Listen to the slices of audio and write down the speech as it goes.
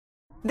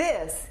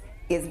This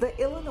is the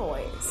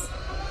Illinoize.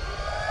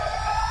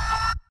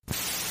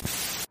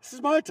 This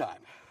is my time.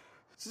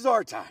 This is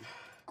our time.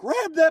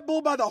 Grab that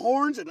bull by the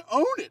horns and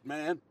own it,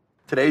 man.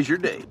 Today's your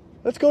day.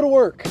 Let's go to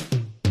work.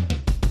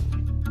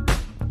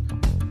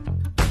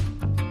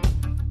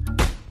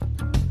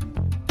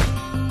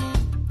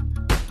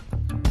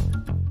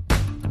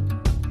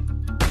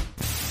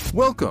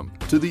 Welcome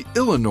to the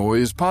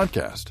Illinoize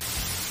podcast.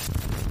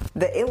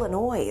 The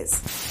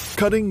Illinoize.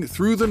 Cutting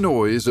through the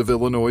noise of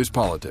Illinois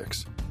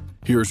politics.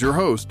 Here's your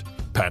host,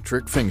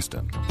 Patrick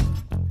Fingston.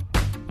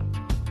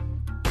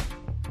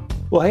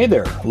 Well, hey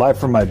there. Live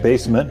from my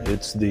basement.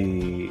 It's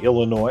the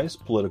Illinoize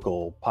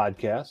political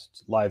podcast,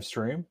 live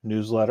stream,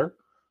 newsletter,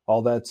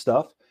 all that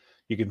stuff.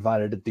 You can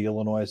find it at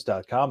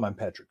theillinoise.com. I'm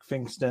Patrick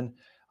Fingston.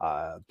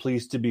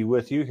 Pleased to be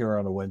with you here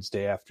on a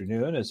Wednesday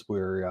afternoon as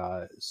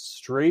we're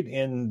straight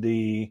in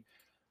the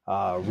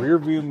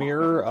rearview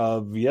mirror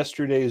of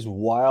yesterday's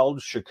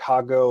wild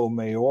Chicago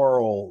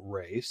mayoral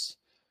race,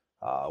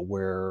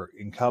 where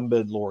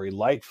incumbent Lori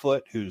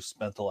Lightfoot, who's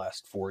spent the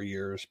last 4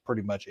 years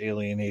pretty much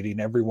alienating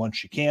everyone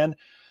she can,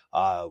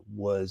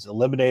 was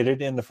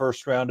eliminated in the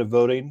first round of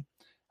voting,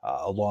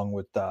 along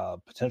with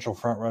potential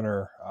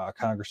frontrunner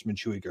Congressman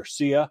Chuy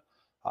Garcia,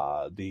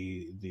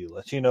 the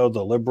Latino,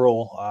 the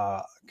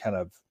liberal, kind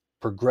of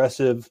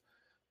progressive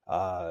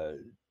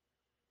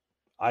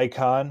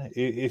icon,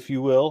 if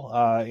you will,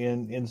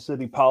 in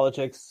city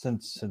politics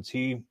since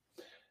he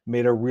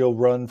made a real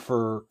run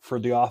for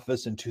the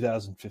office in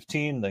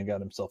 2015, then got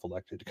himself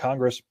elected to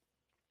Congress.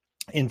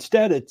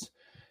 Instead, it's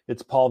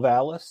Paul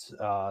Vallas,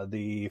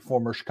 the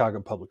former Chicago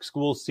Public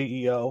Schools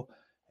CEO,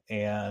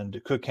 and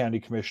Cook County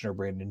Commissioner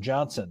Brandon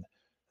Johnson,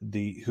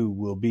 who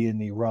will be in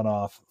the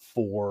runoff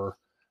for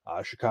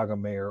Chicago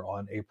mayor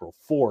on April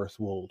 4th.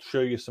 We'll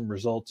show you some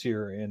results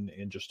here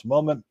in just a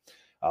moment.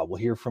 We'll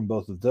hear from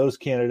both of those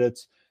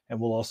candidates, and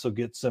we'll also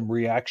get some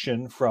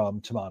reaction from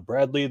Tamon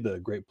Bradley, the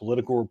great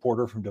political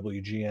reporter from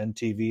WGN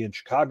TV in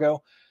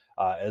Chicago,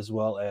 as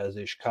well as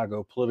a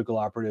Chicago political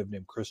operative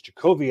named Chris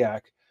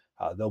Jacoviak.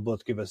 They'll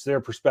both give us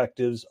their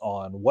perspectives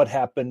on what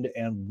happened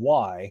and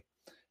why,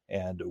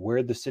 and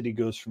where the city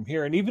goes from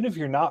here. And even if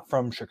you're not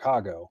from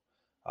Chicago,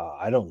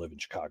 I don't live in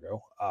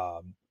Chicago,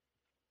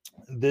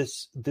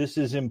 this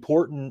is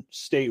important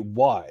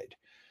statewide.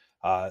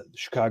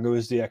 Chicago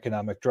is the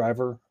economic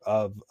driver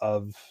of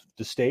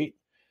the state.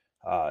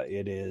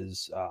 It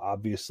is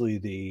obviously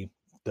the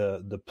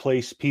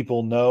place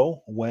people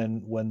know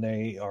when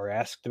they are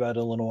asked about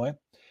Illinois.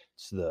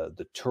 It's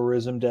the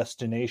tourism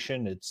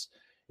destination.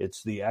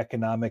 It's the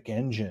economic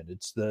engine.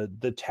 It's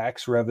the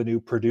tax revenue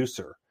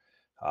producer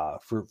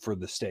for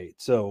the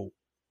state. So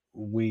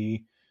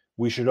we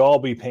should all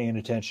be paying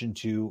attention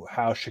to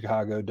how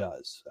Chicago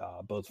does,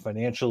 both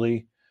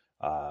financially,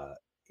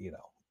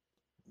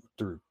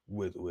 through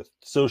with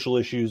social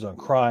issues on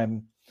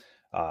crime,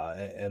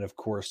 and of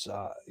course,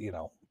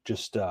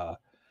 just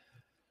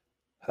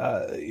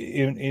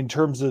in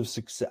terms of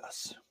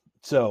success.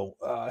 So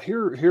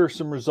here are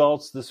some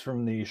results. This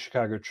from the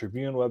Chicago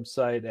Tribune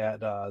website at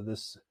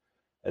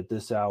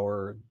this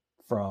hour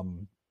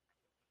from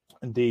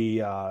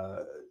the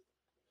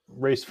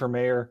race for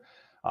mayor.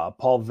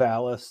 Paul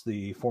Vallas,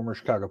 the former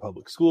Chicago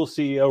Public Schools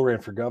CEO, ran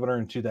for governor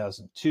in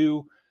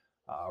 2002.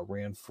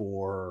 Ran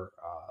for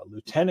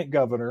lieutenant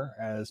governor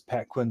as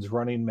Pat Quinn's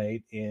running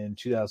mate in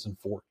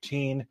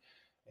 2014,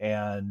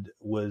 and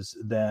was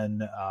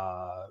then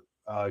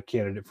a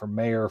candidate for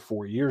mayor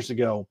 4 years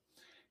ago.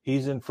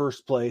 He's in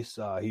first place.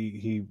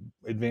 He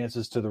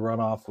advances to the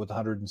runoff with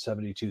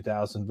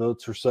 172,000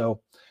 votes or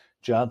so.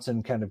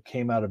 Johnson kind of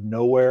came out of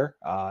nowhere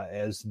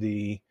as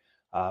the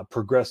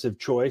progressive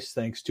choice,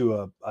 thanks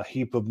to a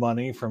heap of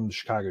money from the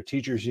Chicago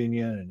Teachers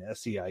Union and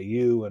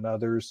SEIU and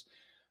others,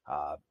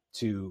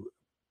 to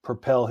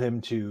propel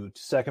him to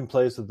second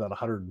place with about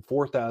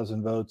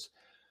 104,000 votes.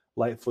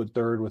 Lightfoot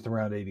third with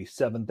around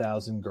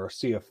 87,000.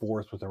 Garcia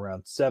fourth with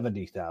around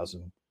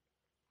 70,000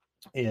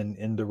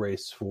 in the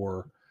race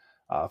for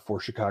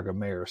Chicago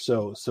mayor.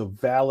 So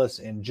Vallas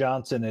and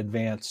Johnson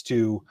advanced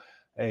to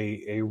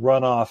a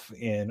runoff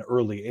in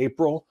early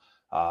April,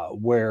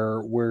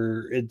 where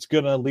it's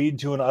going to lead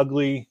to an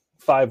ugly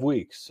 5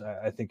 weeks.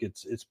 I think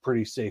it's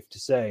pretty safe to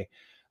say.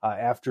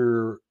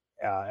 After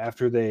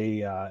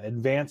they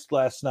advanced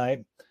last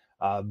night,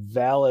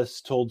 Vallas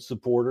told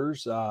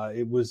supporters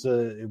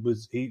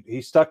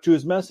he stuck to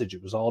his message.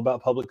 It was all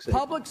about public safety.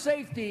 Public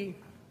safety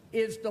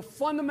is the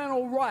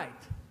fundamental right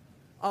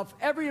of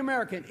every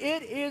American.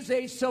 It is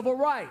a civil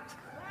right.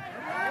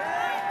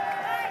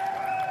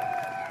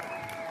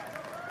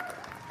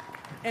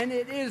 And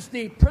it is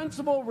the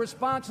principal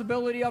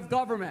responsibility of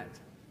government.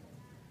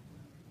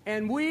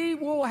 And we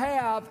will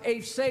have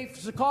a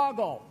safe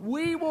Chicago.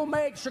 We will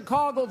make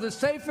Chicago the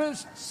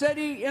safest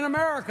city in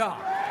America.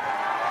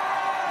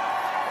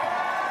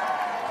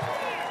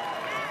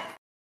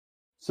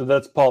 So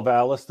that's Paul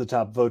Vallas, the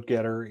top vote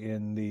getter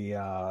in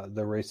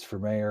the race for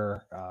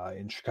mayor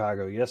in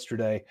Chicago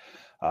yesterday.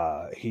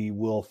 He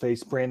will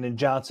face Brandon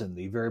Johnson,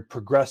 the very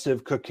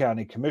progressive Cook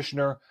County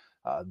commissioner,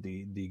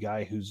 the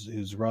guy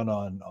who's run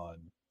on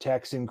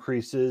tax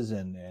increases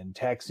and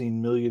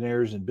taxing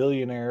millionaires and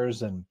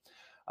billionaires, and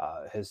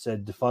has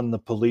said defund the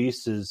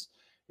police is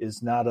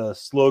not a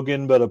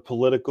slogan but a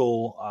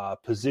political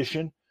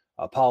position,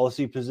 a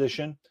policy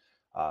position,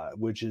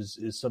 which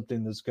is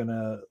something that's going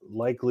to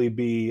likely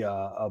be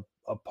a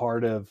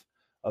part of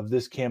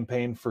this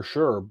campaign for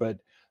sure. But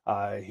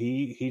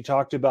he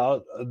talked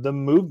about the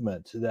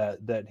movement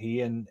that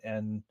he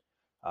and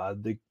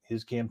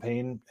his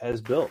campaign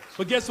has built.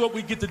 But guess what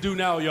we get to do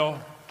now, y'all?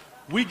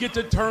 We get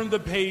to turn the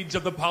page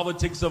of the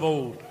politics of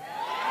old.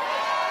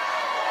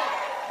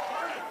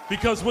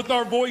 Because with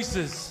our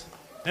voices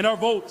and our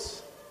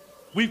votes,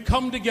 we've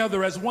come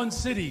together as one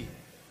city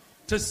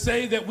to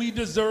say that we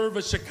deserve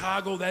a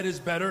Chicago that is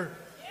better,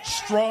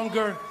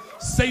 stronger,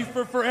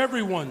 safer for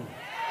everyone.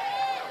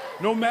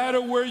 No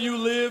matter where you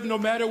live, no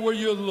matter where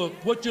you look,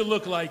 what you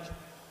look like,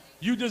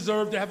 you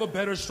deserve to have a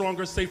better,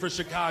 stronger, safer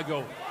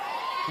Chicago.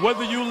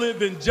 Whether you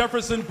live in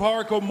Jefferson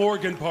Park or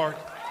Morgan Park,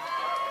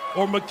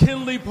 or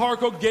McKinley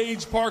Park or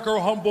Gage Park or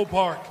Humboldt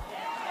Park,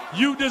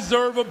 you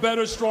deserve a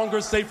better,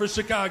 stronger, safer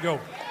Chicago.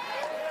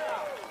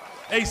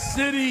 A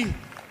city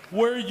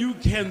where you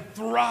can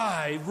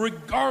thrive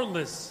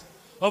regardless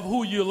of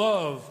who you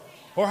love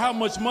or how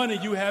much money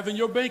you have in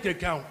your bank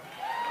account.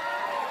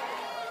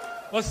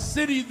 A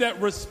city that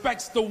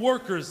respects the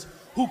workers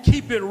who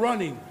keep it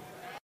running.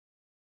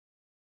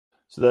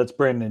 So that's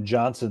Brandon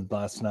Johnson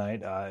last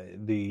night.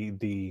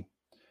 The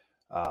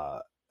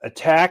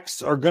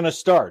attacks are going to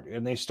start,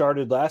 and they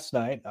started last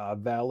night.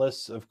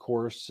 Vallis, of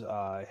course,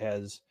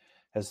 has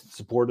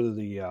supported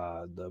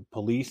the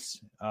police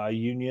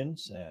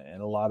unions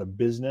and a lot of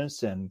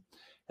business, and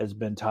has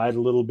been tied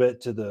a little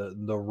bit to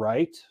the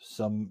right.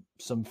 Some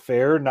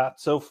fair,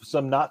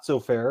 some not so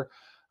fair.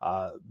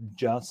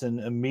 Johnson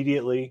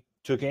immediately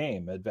took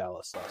aim at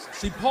Vallis last night.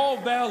 See, Paul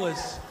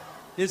Vallis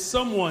is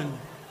someone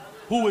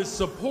who is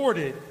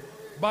supported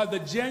by the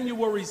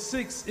January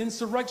 6th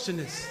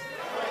insurrectionists.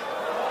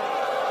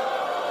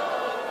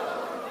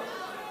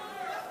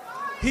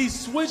 He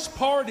switched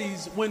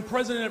parties when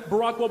President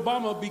Barack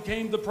Obama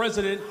became the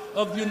president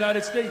of the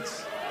United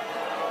States.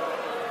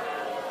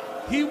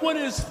 He went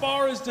as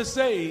far as to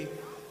say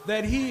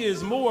that he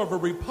is more of a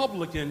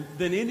Republican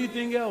than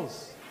anything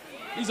else.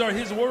 These are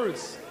his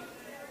words.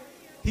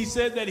 He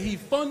said that he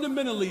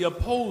fundamentally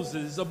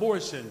opposes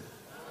abortion.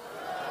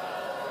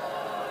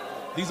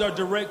 These are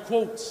direct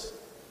quotes.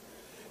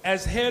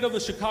 As head of the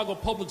Chicago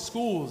Public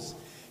Schools,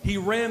 he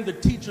ran the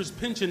teachers'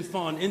 pension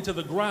fund into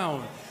the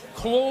ground,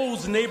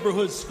 closed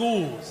neighborhood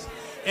schools,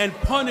 and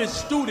punished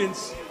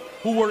students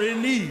who were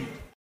in need.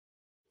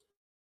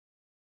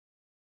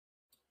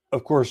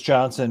 Of course,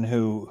 Johnson,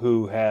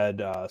 who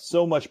had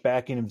so much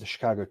backing of the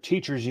Chicago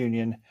Teachers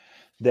Union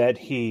that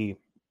he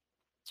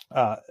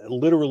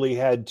literally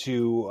had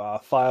to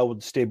file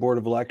with the State Board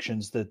of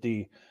Elections that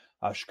the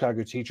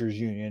Chicago Teachers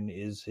Union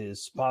is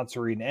his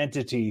sponsoring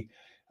entity,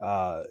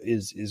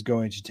 is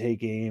going to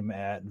take aim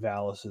at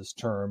Vallis's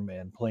term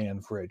and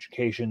plan for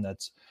education.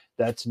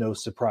 That's no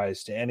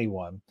surprise to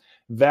anyone.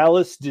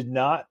 Vallis did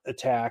not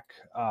attack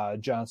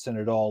Johnson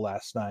at all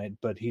last night,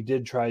 but he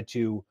did try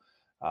to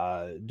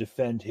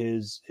defend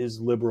his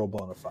liberal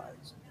bona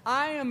fides.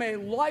 I am a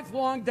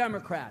lifelong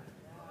Democrat.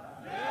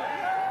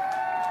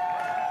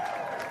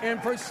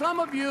 And for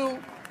some of you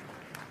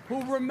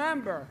who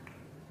remember,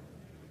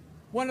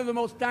 one of the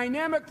most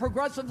dynamic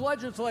progressive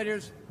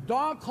legislators,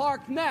 Dawn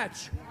Clark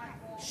Netsch,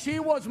 she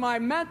was my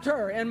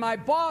mentor and my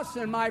boss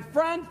and my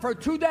friend for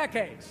 2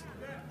 decades.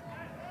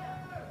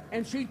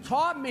 And she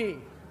taught me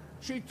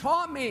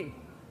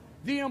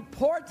the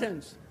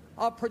importance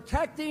of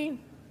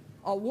protecting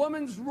a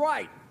woman's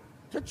right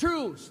to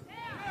choose.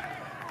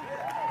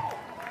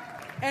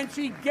 And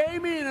she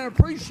gave me an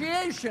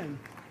appreciation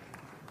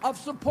of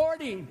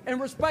supporting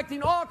and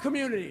respecting all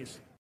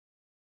communities.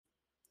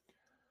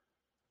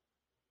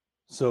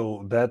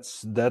 So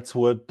that's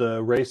what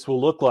the race will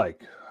look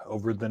like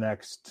over the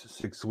next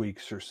 6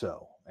 weeks or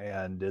so,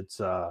 and it's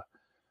going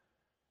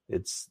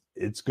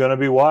to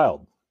be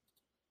wild.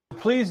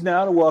 Pleased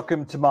now to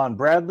welcome Tamon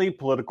Bradley,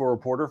 political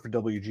reporter for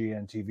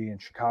WGN-TV in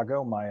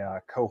Chicago, my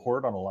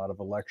cohort on a lot of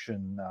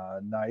election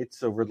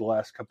nights over the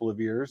last couple of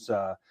years.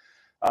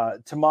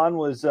 Tamon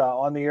was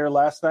on the air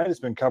last night. Has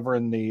been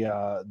covering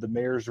the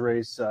mayor's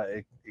race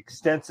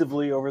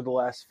extensively over the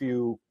last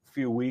few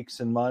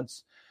weeks and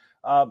months.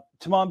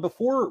 Tamon,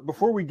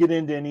 before we get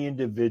into any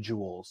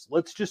individuals,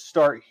 let's just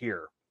start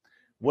here.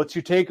 What's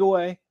your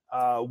takeaway?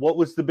 What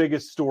was the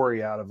biggest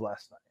story out of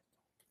last night?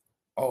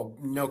 Oh,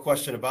 no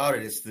question about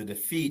it. It's the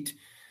defeat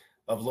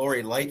of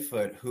Lori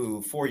Lightfoot,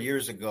 who 4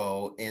 years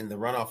ago in the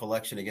runoff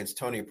election against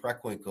Tony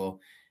Preckwinkle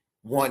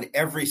won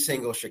every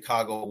single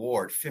Chicago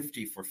award,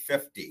 50 for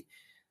 50.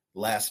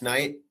 Last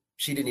night,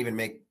 she didn't even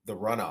make the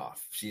runoff.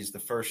 She's the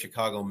first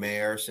Chicago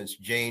mayor since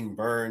Jane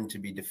Byrne to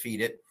be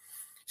defeated.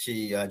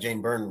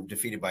 Jane Byrne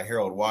defeated by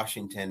Harold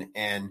Washington.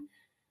 And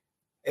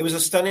it was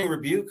a stunning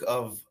rebuke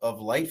of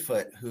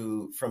Lightfoot,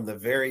 who from the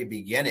very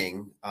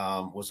beginning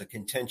was a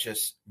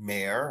contentious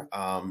mayor,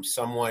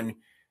 someone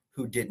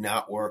who did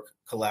not work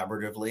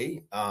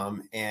collaboratively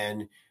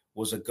and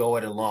was a go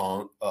it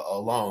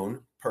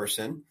alone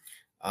person.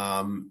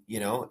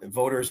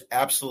 Voters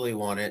absolutely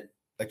wanted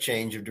a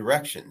change of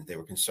direction. They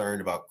were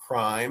concerned about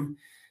crime.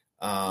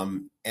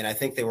 And I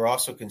think they were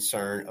also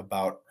concerned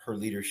about her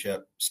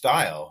leadership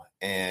style.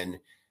 And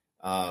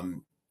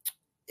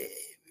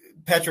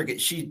Patrick,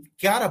 she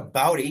got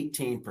about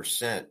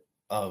 18%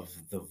 of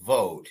the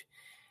vote.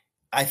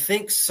 I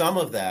think some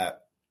of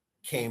that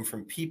came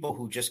from people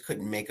who just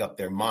couldn't make up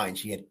their mind.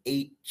 She had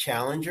 8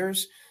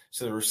 challengers.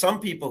 So there were some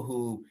people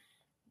who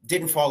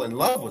didn't fall in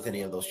love with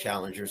any of those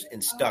challengers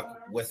and stuck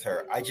with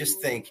her. I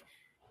just think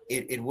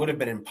it would have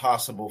been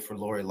impossible for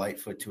Lori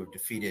Lightfoot to have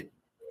defeated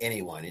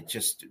anyone. It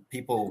just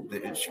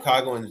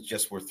Chicagoans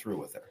just were through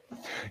with her.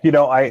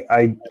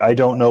 I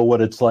don't know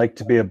what it's like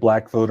to be a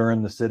black voter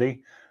in the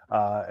city,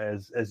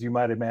 as you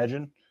might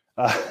imagine.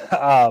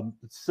 The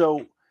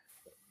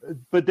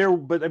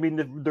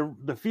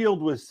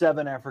field was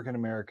 7 African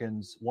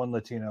Americans, 1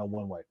 Latino,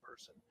 1 white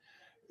person.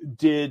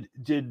 Did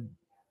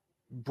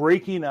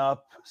breaking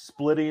up,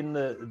 splitting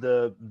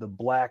the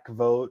black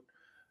vote,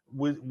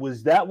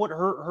 was that what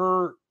hurt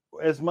her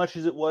as much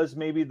as it was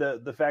maybe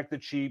the fact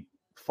that she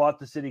fought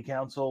the city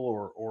council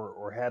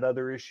or had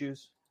other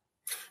issues?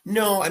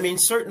 No, I mean,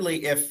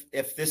 certainly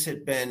if this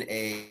had been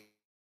a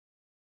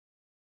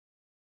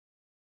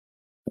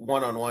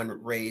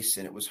one-on-one race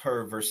and it was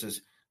her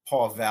versus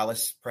Paul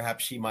Vallis,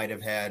 perhaps she might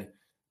have had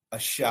a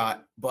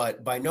shot,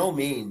 but by no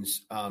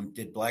means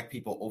did black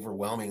people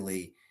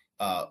overwhelmingly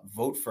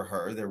vote for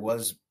her. There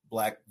was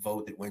black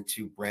vote that went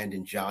to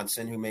Brandon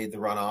Johnson, who made the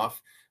runoff.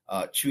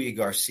 Chuy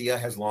Garcia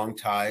has long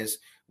ties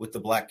with the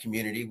black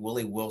community.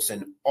 Willie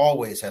Wilson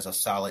always has a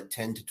solid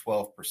 10 to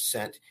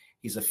 12%.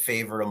 He's a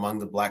favorite among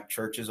the black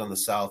churches on the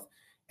south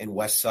and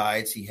west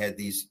sides. He had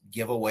these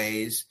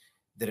giveaways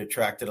that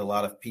attracted a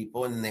lot of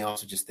people, and they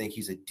also just think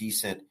he's a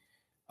decent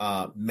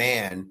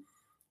man.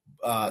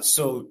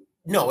 So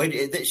no,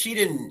 she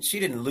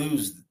didn't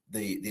lose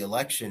the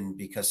election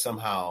because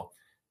somehow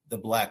the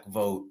black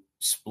vote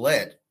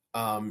split.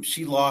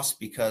 She lost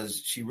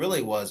because she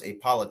really was a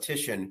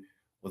politician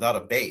without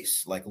a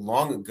base. Like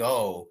long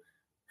ago,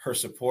 her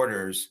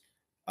supporters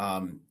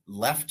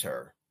left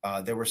her.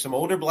 There were some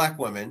older black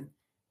women,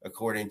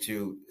 according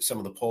to some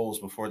of the polls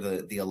before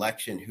the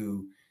election,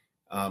 who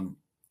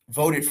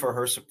voted for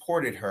her,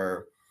 supported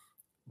her.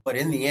 But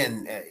in the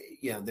end,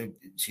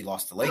 she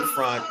lost the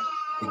lakefront,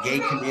 the gay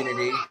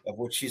community of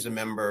which she's a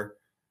member.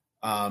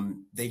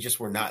 They just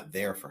were not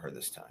there for her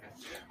this time.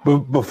 But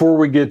before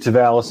we get to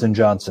Vallis and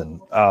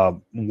Johnson,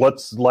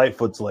 what's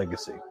Lightfoot's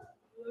legacy?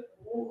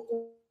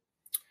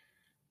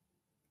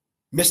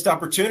 Missed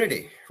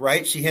opportunity,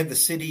 right? She had the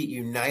city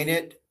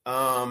united.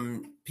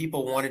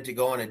 People wanted to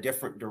go in a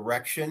different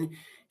direction.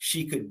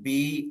 She could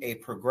be a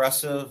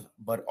progressive,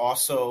 but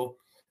also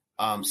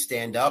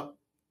stand up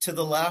to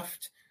the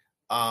left.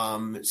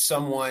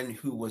 Someone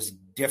who was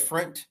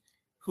different,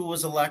 who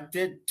was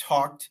elected,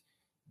 talked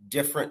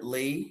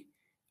differently,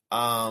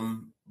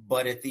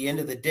 but at the end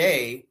of the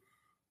day,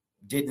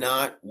 did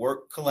not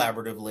work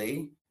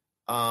collaboratively,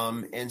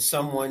 and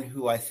someone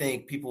who I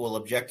think people will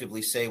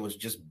objectively say was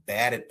just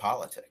bad at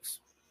politics.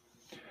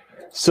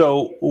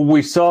 So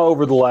we saw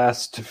over the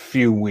last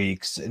few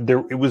weeks,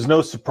 it was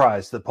no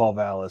surprise that Paul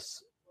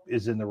Vallis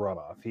is in the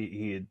runoff.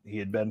 He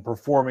had been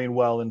performing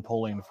well in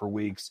polling for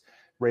weeks,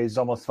 raised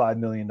almost $5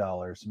 million.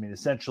 I mean,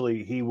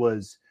 essentially, he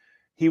was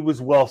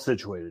well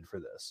situated for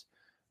this.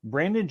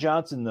 Brandon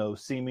Johnson, though,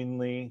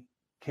 seemingly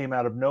came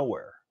out of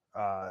nowhere.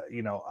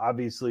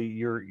 Obviously,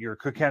 you're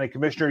Cook County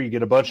Commissioner. You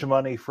get a bunch of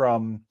money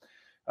from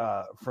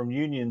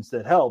unions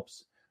that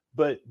helps.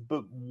 But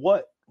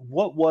what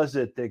was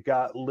it that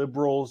got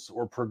liberals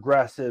or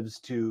progressives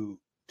to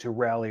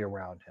rally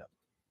around him?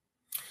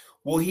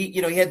 Well, he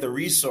had the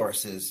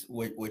resources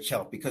which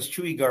helped, because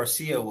Chuy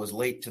Garcia was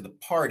late to the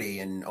party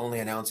and only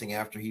announcing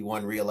after he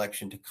won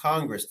re-election to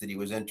Congress that he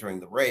was entering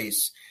the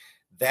race.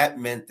 That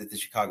meant that the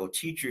Chicago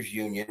Teachers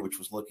Union, which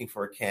was looking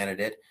for a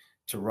candidate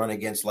to run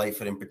against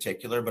Lightfoot in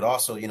particular, but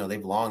also,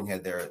 they've long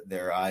had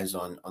their eyes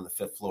on the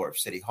 5th floor of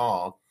City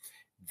Hall.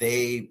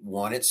 They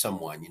wanted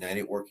someone.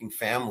 United Working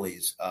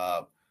Families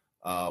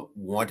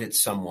wanted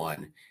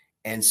someone.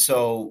 And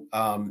so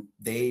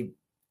they,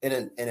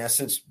 in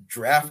essence,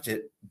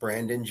 drafted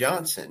Brandon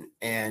Johnson.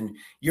 And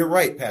you're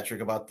right,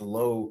 Patrick, about the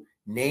low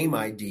name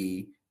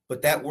ID,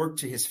 but that worked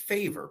to his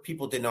favor.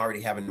 People didn't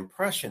already have an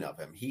impression of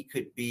him. He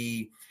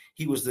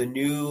was the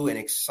new and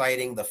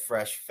exciting, the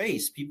fresh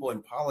face. People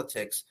in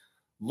politics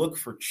look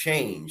for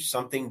change,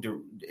 something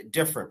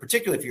different,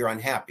 particularly if you're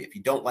unhappy, if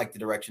you don't like the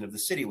direction of the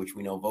city, which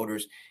we know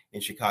voters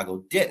in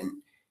Chicago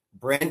didn't.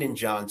 Brandon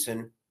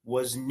Johnson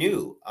was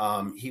new.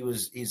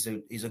 He's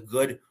a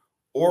good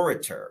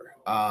orator.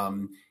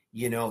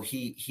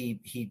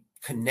 He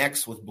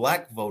connects with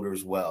black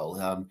voters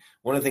well.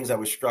 One of the things I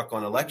was struck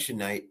on election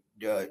night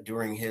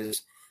during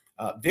his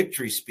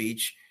victory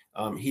speech,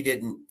 he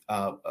didn't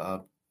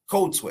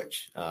code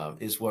switch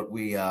is what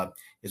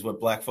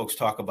black folks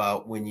talk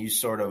about when you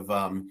sort of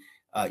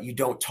you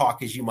don't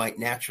talk as you might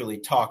naturally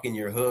talk in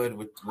your hood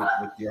with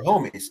your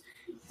homies.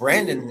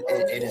 Brandon,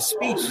 in his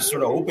speech, just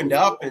sort of opened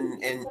up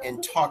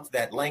and talked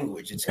that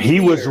language. He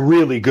was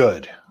really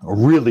good,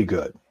 really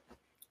good.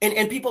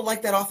 And people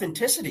like that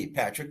authenticity,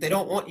 Patrick. They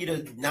don't want you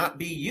to not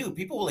be you.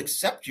 People will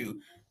accept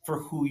you for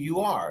who you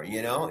are,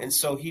 you know? And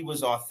so he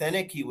was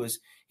authentic. He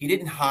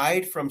didn't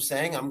hide from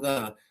saying,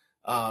 I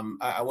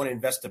want to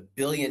invest $1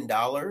 billion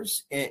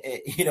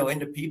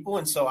into people.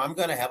 And so I'm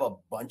going to have a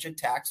bunch of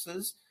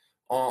taxes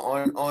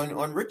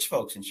on rich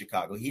folks in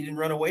Chicago. He didn't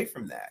run away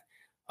from that.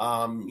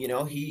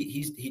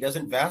 He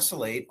doesn't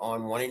vacillate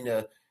on wanting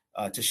to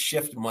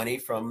shift money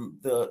from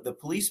the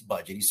police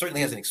budget. He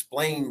certainly hasn't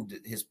explained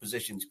his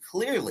positions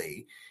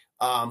clearly,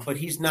 but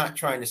he's not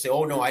trying to say,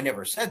 oh, no, I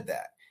never said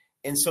that.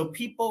 And so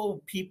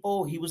people,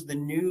 he was the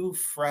new,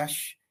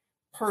 fresh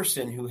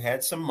person who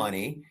had some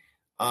money,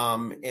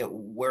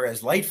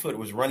 whereas Lightfoot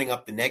was running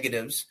up the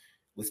negatives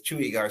with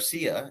Chuy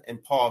Garcia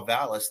and Paul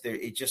Vallis.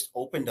 It just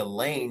opened a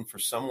lane for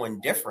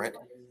someone different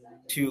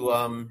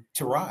to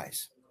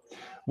rise.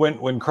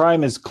 When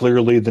crime is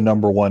clearly the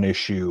number one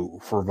issue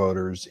for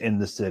voters in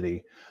the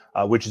city,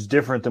 which is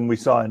different than we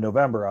saw in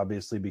November,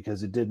 obviously,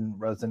 because it didn't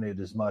resonate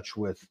as much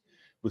with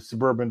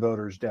suburban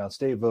voters,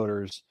 downstate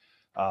voters,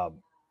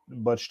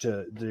 much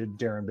to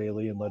Darren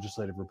Bailey and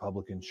legislative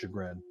Republican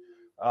chagrin.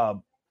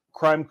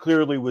 Crime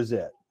clearly was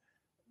it.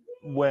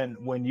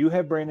 When you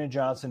have Brandon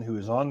Johnson, who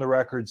is on the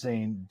record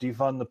saying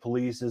defund the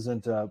police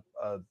isn't a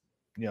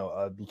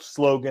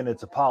slogan,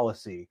 it's a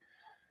policy.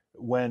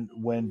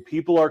 When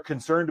people are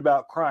concerned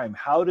about crime,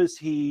 how does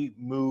he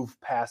move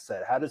past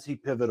that? How does he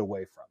pivot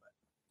away from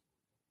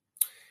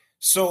it?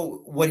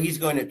 So what he's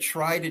going to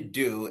try to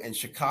do, and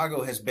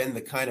Chicago has been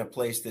the kind of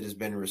place that has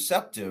been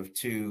receptive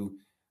to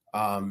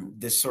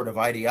this sort of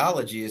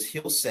ideology, is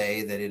he'll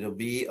say that it'll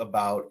be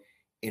about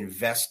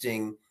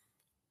investing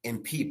in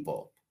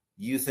people.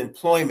 Youth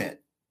employment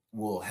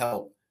will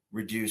help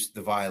reduce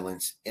the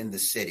violence in the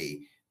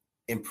city,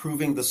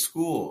 improving the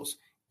schools,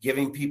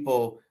 giving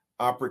people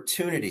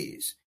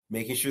opportunities,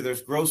 making sure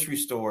there's grocery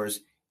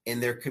stores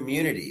in their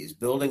communities,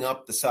 building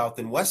up the South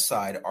and West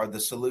Side are the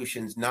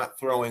solutions, not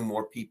throwing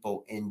more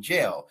people in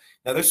jail.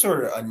 Now, there's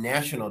sort of a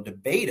national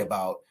debate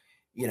about,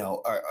 and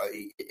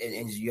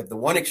you have the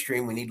one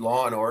extreme, we need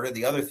law and order.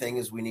 The other thing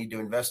is we need to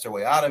invest our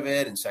way out of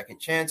it and second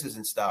chances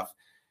and stuff.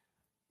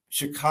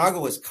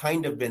 Chicago has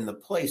kind of been the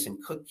place,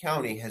 and Cook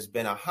County has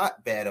been a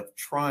hotbed of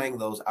trying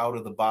those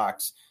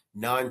out-of-the-box,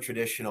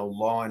 non-traditional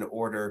law and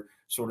order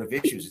sort of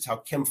issues. It's how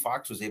Kim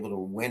Foxx was able to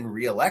win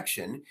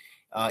re-election,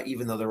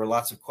 even though there were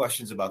lots of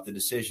questions about the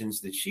decisions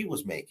that she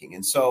was making.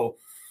 And so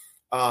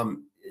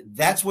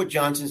that's what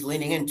Johnson's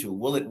leaning into.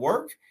 Will it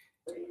work?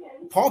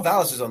 Paul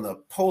Vallis is on the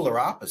polar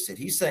opposite.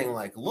 He's saying,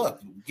 like,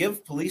 look,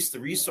 give police the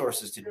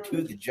resources to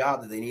do the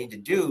job that they need to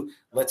do.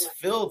 Let's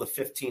fill the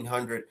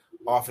 1,500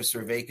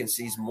 officer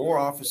vacancies. More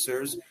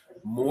officers,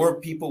 more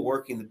people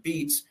working the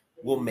beats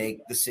will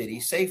make the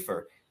city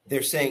safer.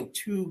 They're saying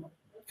two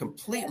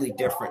completely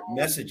different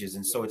messages.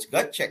 And so it's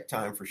gut check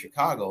time for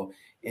Chicago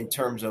in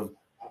terms of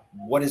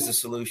what is the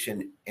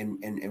solution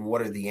and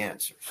what are the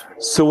answers.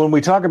 So when we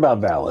talk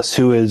about Vallis,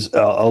 who is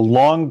a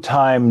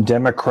longtime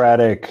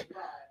Democratic,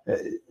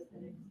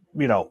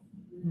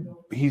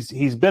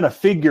 he's been a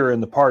figure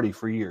in the party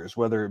for years,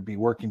 whether it be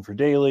working for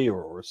Daley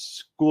or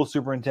school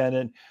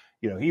superintendent.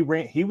 He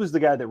was the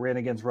guy that ran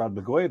against Rod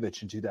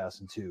Blagojevich in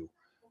 2002.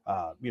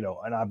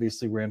 And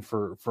obviously ran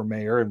for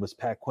mayor and was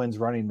Pat Quinn's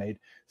running mate.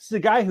 This is a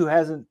guy who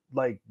hasn't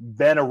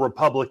been a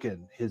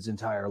Republican his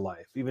entire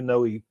life, even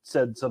though he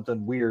said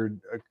something weird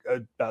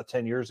about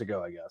 10 years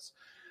ago, I guess.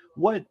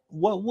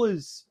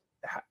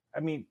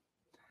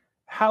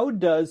 How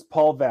does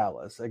Paul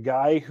Vallis, a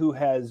guy who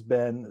has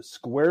been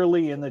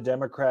squarely in the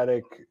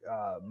Democratic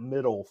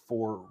middle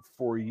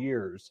for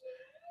years,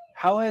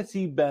 how has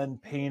he been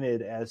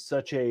painted as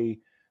such a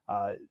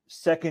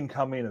second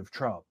coming of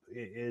Trump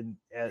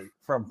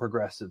from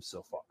progressives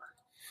so far?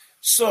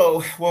 So,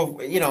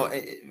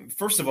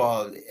 first of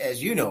all,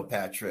 as you know,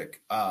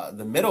 Patrick,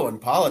 the middle in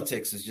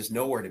politics is just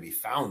nowhere to be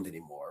found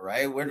anymore,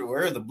 right?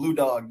 Where are the blue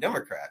dog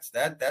Democrats?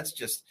 That's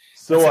just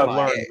I've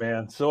learned,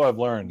 man. So I've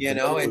learned.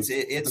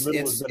 It's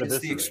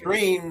the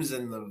extremes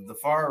and the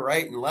far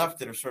right and left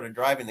that are sort of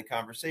driving the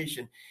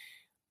conversation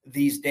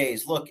these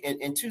days. Look,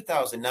 in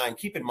 2009,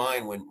 keep in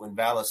mind when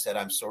Vallis said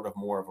I'm sort of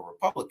more of a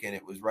Republican,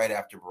 it was right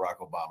after Barack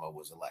Obama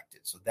was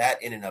elected. So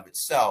that in and of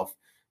itself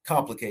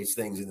complicates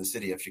things in the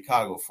city of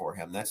Chicago for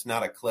him. That's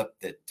not a clip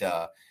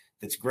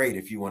that's great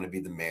if you want to be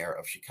the mayor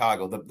of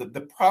Chicago.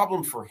 The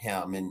problem for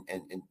him, and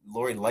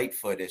Lori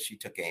Lightfoot, as she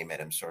took aim at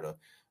him, sort of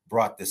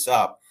brought this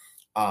up,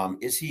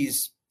 is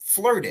he's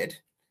flirted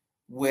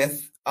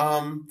with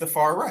the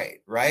far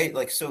right, right?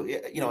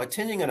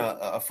 Attending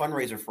a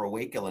fundraiser for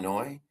Awake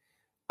Illinois,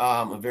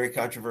 a very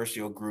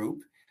controversial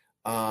group,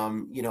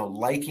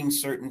 liking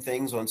certain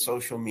things on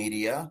social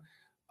media,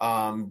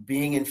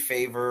 being in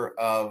favor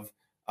of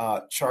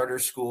charter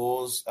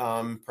schools,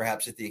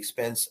 perhaps at the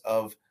expense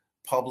of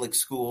public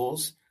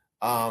schools.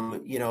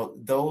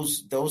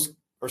 Those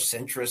or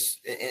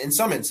centrist in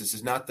some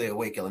instances, not the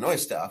Awake Illinois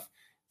stuff.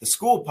 The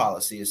school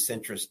policy is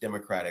centrist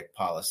Democratic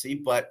policy,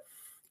 but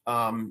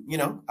I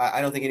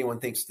don't think anyone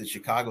thinks that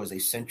Chicago is a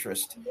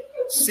centrist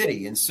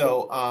city. And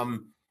so,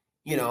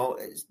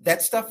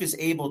 that stuff is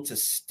able to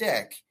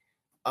stick.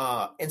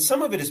 And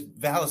some of it is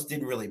Vallis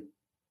didn't really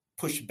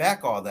push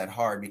back all that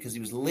hard because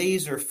he was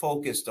laser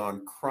focused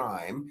on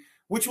crime,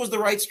 which was the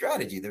right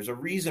strategy. There's a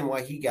reason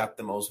why he got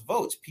the most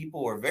votes.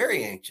 People are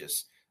very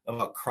anxious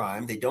about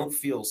crime. They don't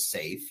feel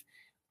safe.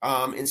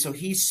 And so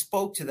he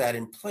spoke to that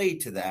and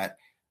played to that.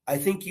 I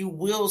think you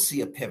will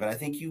see a pivot. I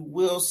think you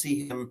will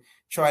see him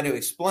try to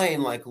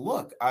explain, like,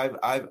 look,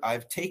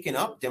 I've taken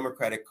up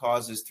Democratic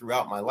causes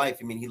throughout my life.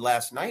 I mean, he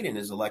last night in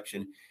his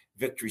election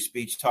victory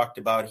speech talked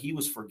about he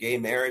was for gay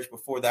marriage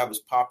before that was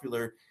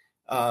popular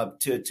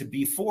to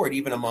be for it,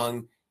 even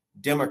among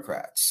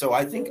Democrats. So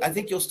I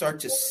think you'll start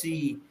to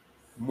see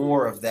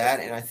more of that,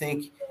 and I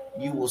think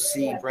you will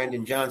see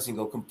Brendan Johnson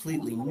go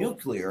completely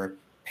nuclear,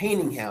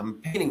 painting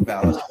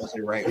Vallis as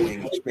a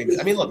right-wing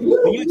extremist. I mean, look,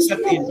 when you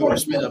accept the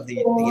endorsement of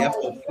the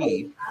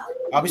FOP,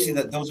 obviously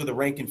those are the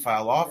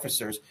rank-and-file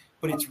officers,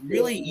 but it's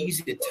really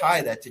easy to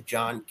tie that to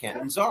John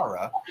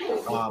Catanzara,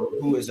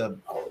 who is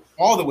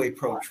all the way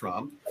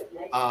pro-Trump,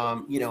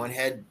 and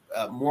had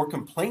more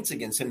complaints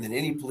against him than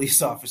any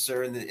police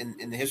officer in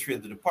the history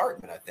of the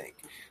department, I think.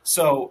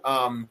 So,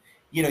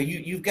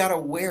 you've got to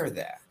wear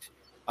that.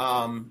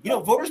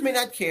 Voters may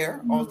not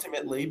care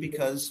ultimately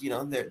because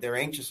they're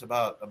anxious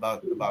about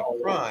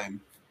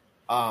crime,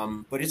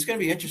 but it's going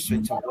to be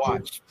interesting to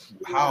watch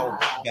how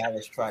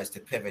Vallis tries to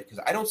pivot,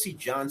 because I don't see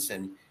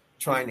Johnson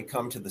trying to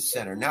come to the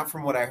center. Not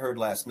from what I heard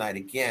last night.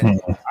 Again,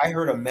 I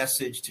heard a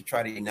message to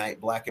try to unite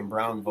black and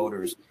brown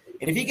voters,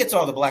 and if he gets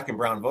all the black and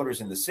brown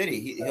voters in the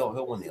city,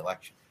 he'll win the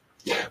election.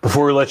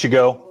 Before we let you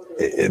go,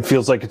 it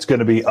feels like it's going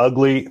to be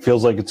ugly. It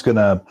feels like it's going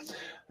to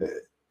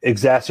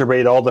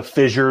exacerbate all the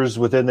fissures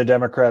within the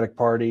Democratic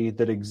Party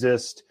that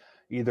exist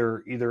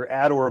either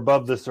at or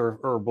above the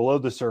or below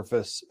the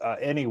surface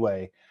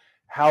anyway.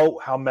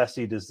 How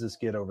messy does this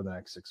get over the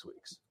next 6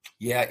 weeks?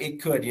 Yeah, it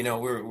could.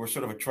 We're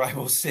sort of a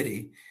tribal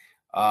city,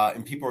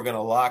 and people are going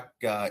to lock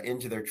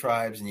into their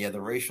tribes, and the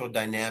racial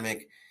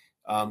dynamic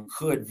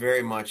could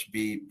very much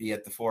be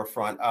at the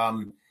forefront.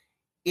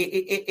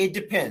 It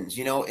depends.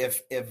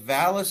 If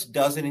Vallis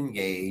doesn't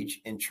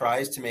engage and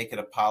tries to make it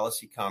a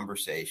policy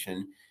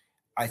conversation,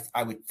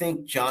 I would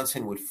think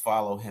Johnson would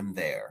follow him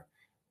there.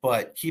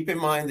 But keep in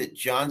mind that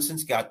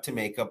Johnson's got to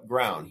make up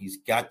ground. He's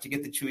got to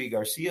get the Chuy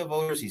Garcia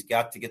voters. He's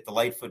got to get the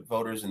Lightfoot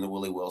voters and the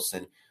Willie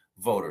Wilson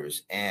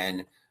voters.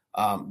 And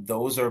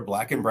those are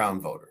black and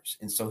brown voters.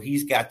 And so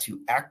he's got to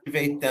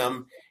activate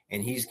them,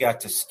 and he's got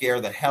to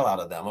scare the hell out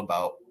of them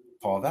about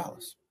Paul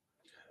Vallis.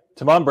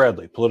 Taman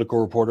Bradley, political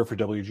reporter for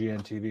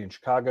WGN TV in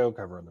Chicago,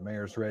 covering the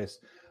mayor's race.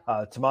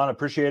 Taman,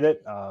 appreciate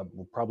it.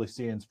 We'll probably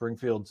see you in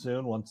Springfield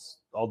soon once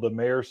all the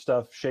mayor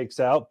stuff shakes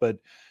out, but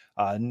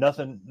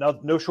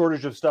no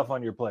shortage of stuff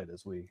on your plate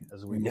as we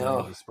move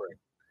into the spring.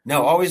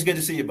 No, always good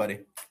to see you, buddy.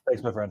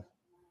 Thanks, my friend.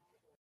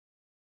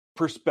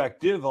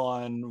 Perspective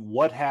on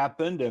what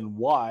happened and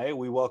why,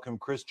 we welcome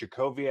Chris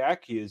Jacoviak.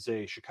 He is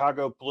a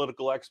Chicago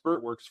political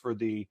expert, works for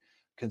the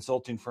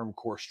consulting firm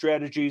Core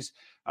Strategies.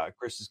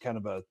 Chris is kind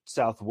of a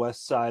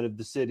southwest side of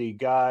the city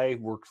guy,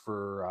 worked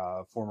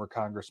for former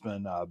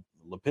Congressman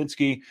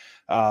Lipinski.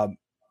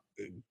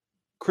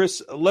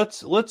 Chris,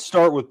 let's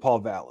start with Paul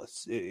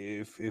Vallis,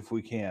 if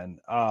we can.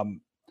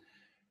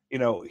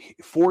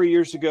 4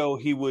 years ago,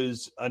 he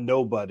was a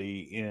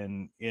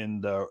nobody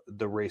in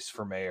the race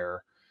for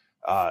mayor.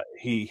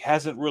 He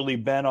hasn't really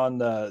been on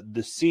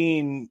the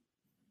scene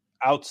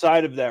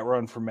outside of that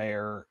run for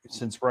mayor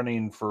since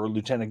running for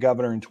lieutenant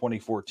governor in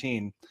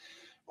 2014.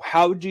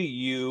 How do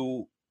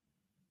you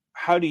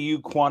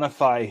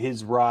quantify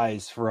his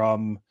rise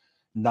from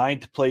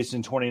 9th place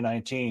in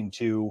 2019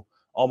 to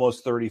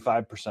almost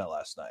 35%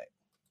 last night?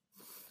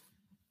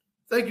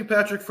 Thank you,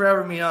 Patrick, for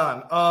having me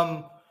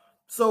on.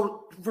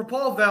 So for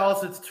Paul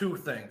Vallis, it's two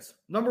things.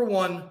 Number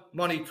one,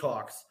 money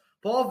talks.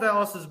 Paul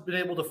Vallis has been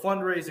able to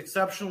fundraise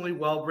exceptionally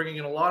well, bringing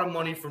in a lot of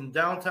money from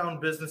downtown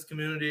business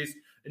communities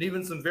and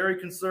even some very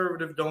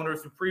conservative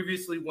donors who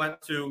previously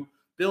went to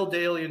Bill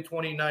Daley in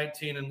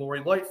 2019 and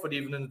Lori Lightfoot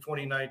even in the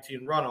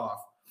 2019 runoff.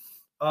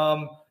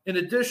 In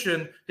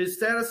addition, his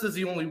status as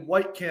the only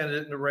white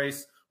candidate in the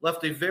race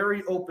left a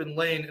very open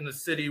lane in a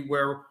city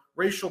where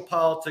racial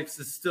politics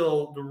is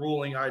still the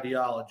ruling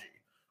ideology.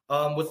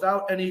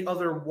 Without any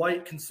other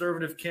white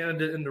conservative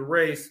candidate in the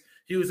race,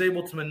 he was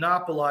able to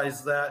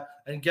monopolize that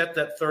and get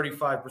that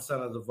 35%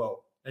 of the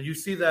vote. And you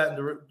see that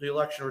in the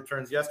election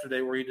returns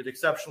yesterday, where he did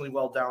exceptionally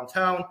well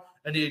downtown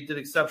and he did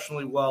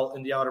exceptionally well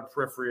in the outer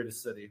periphery of the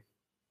city.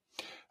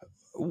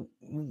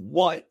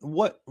 What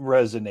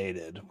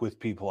resonated with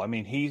people? I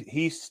mean,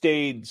 he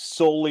stayed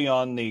solely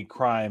on the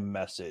crime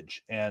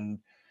message, and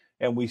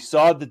we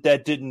saw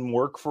that didn't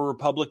work for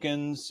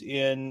Republicans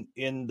in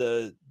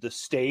the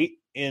state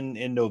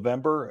in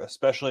November,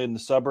 especially in the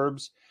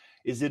suburbs.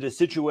 Is it a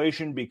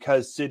situation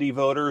because city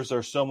voters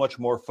are so much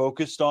more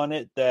focused on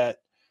it that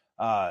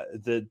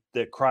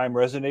that crime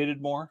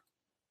resonated more?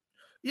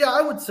 Yeah,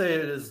 I would say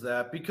it is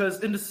that,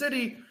 because in the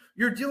city,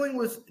 you're dealing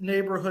with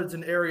neighborhoods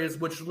and areas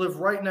which live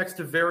right next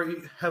to very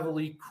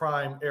heavily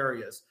crime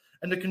areas.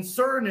 And the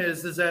concern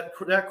is that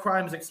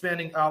crime is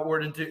expanding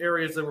outward into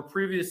areas that were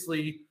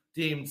previously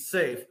deemed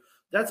safe.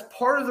 That's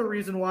part of the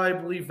reason why I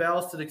believe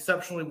Dallas did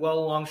exceptionally well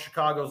along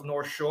Chicago's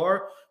North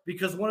Shore,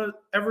 because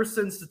ever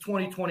since the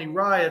 2020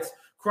 riots,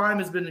 crime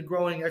has been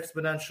growing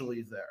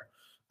exponentially there.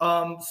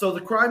 So the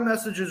crime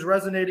message is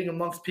resonating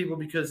amongst people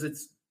because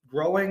it's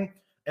growing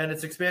and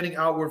it's expanding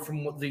outward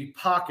from the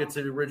pockets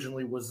it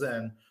originally was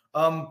in.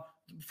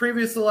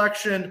 Previous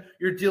election,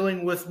 you're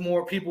dealing with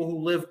more people who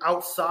live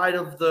outside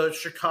of the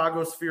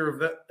Chicago sphere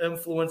of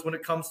influence when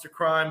it comes to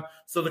crime.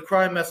 So the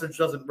crime message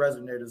doesn't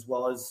resonate as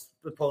well as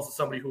opposed to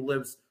somebody who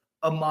lives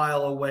a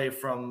mile away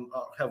from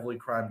a heavily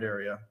crimed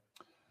area.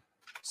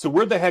 So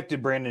where the heck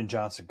did Brandon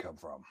Johnson come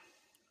from?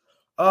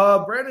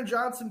 Brandon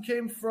Johnson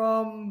came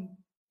from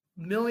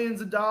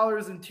millions of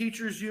dollars in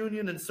teachers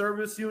union and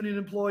service union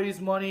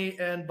employees' money,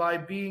 and by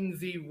being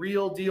the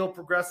real deal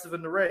progressive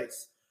in the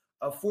race.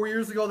 4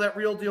 years ago, that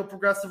real deal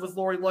progressive was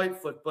Lori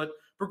Lightfoot, but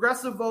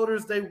progressive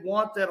voters, they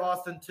want that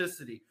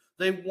authenticity.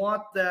 They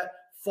want that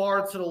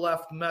far to the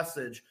left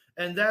message.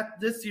 And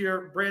that this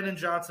year, Brandon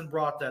Johnson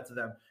brought that to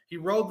them. He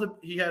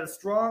had a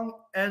strong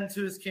end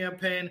to his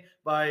campaign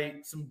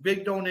by some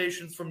big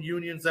donations from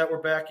unions that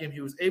were backing him.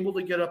 He was able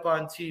to get up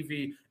on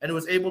TV and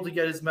was able to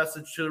get his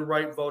message to the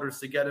right voters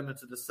to get him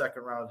into the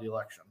second round of the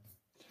election.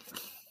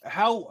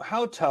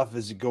 How tough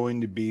is it going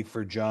to be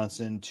for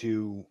Johnson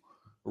to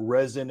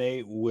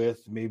resonate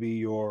with maybe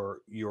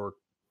your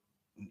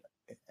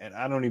and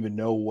I don't even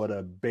know what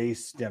a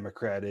base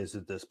Democrat is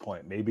at this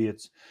point. Maybe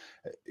it's,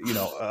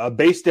 a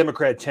base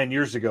Democrat 10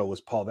 years ago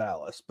was Paul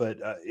Vallis, but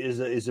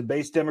is a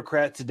base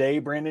Democrat today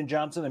Brandon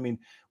Johnson? I mean,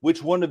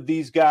 which one of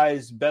these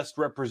guys best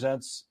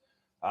represents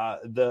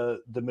the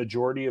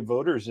majority of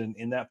voters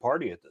in that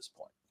party at this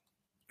point?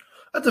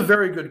 That's a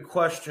very good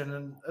question,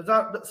 and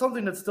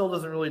something that still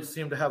doesn't really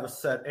seem to have a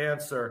set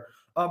answer.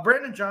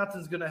 Brandon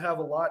Johnson's going to have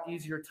a lot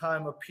easier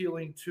time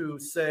appealing to,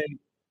 say,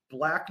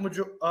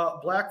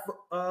 black-based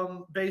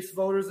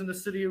voters in the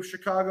city of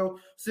Chicago,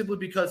 simply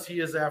because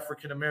he is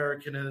African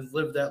American and has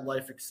lived that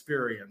life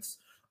experience.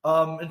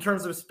 In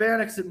terms of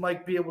Hispanics, it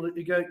might be able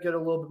to get a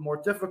little bit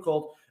more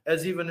difficult,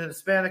 as even in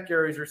Hispanic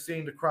areas are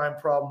seeing the crime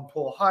problem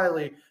pull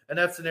highly, and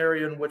that's an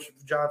area in which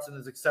Johnson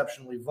is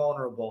exceptionally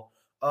vulnerable.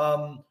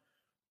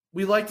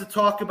 We like to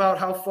talk about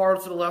how far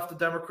to the left the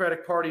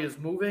Democratic Party is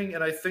moving,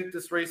 and I think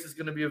this race is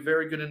going to be a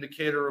very good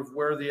indicator of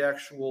where the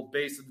actual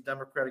base of the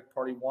Democratic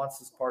Party wants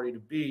this party to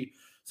be,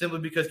 simply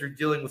because you're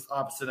dealing with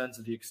opposite ends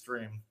of the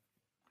extreme.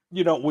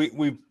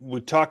 We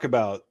would talk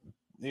about,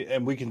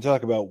 and we can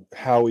talk about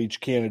how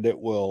each candidate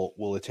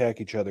will attack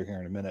each other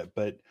here in a minute,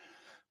 but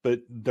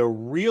the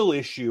real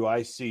issue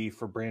I see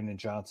for Brandon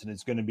Johnson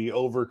is going to be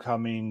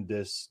overcoming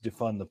this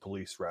defund the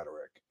police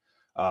rhetoric.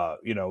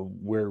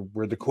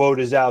 Where the quote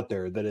is out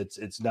there that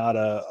it's not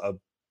a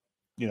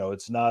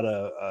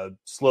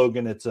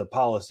slogan, it's a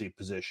policy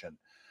position.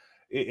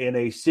 In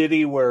a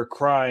city where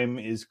crime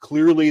is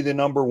clearly the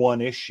number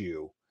one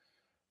issue,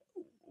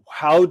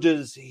 how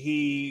does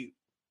he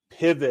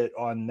pivot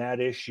on that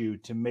issue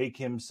to make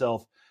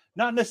himself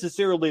not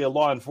necessarily a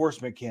law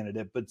enforcement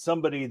candidate, but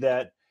somebody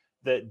that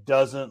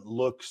doesn't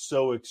look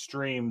so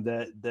extreme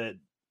that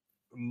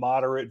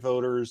moderate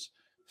voters,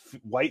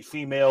 white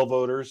female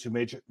voters who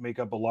make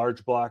up a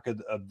large block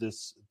of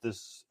this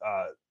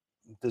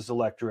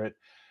electorate,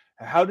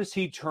 how does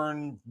he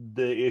turn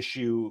the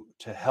issue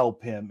to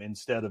help him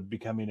instead of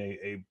becoming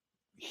a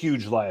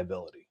huge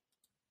liability?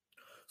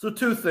 So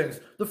two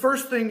things. The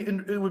first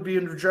thing it would be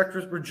in direct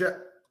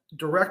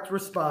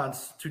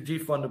response to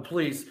defund the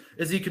police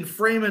is he can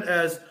frame it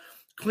as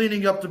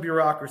cleaning up the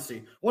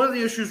bureaucracy. One of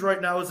the issues right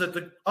now is that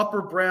the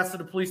upper brass of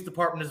the police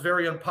department is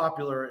very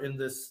unpopular in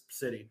this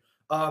city.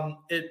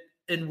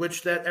 In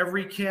which that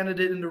every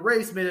candidate in the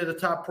race made it a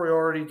top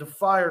priority to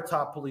fire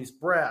top police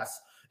brass.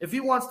 If he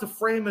wants to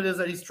frame it as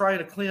that he's trying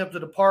to clean up the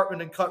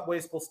department and cut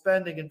wasteful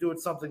spending and do it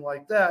something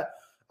like that,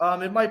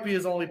 it might be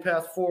his only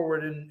path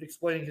forward in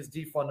explaining his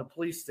defund the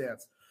police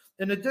stance.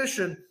 In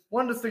addition,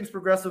 one of the things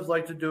progressives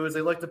like to do is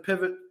they like to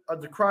pivot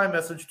the crime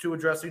message to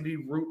addressing the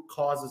root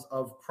causes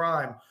of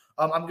crime.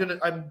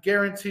 I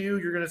guarantee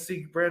you're going to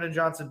see Brandon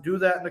Johnson do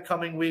that in the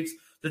coming weeks,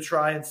 to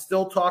try and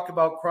still talk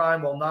about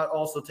crime while not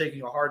also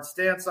taking a hard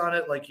stance on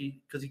it,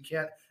 because he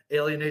can't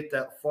alienate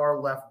that far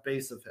left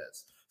base of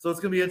his. So it's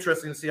going to be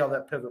interesting to see how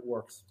that pivot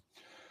works.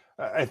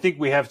 I think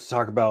we have to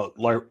talk about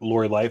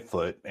Lori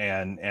Lightfoot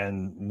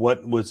and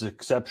what was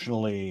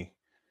exceptionally,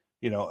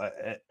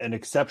 an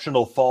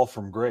exceptional fall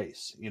from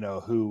grace.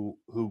 Who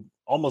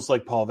almost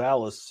like Paul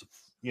Vallis,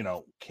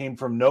 came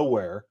from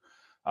nowhere.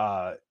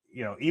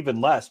 Even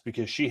less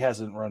because she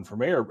hadn't run for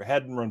mayor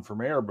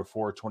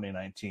before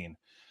 2019.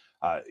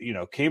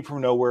 Came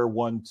from nowhere,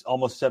 won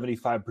almost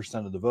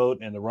 75% of the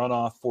vote in the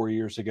runoff 4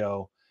 years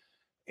ago.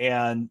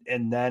 And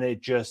then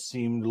it just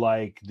seemed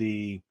like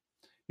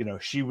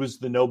she was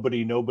the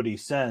nobody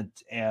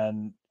sent.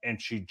 And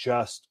and she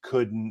just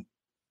couldn't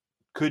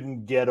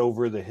get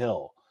over the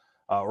hill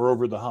or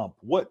over the hump.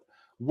 What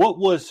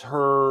was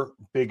her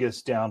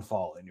biggest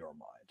downfall in your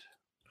mind?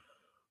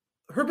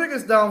 Her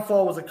biggest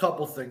downfall was a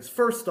couple things.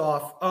 First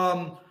off,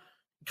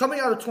 coming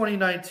out of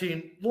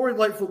 2019, Lori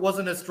Lightfoot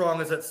wasn't as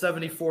strong as that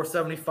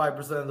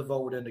 74-75% of the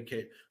vote would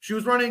indicate. She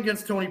was running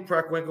against Toni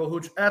Preckwinkle,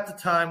 who at the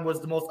time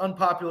was the most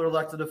unpopular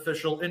elected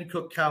official in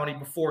Cook County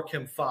before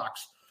Kim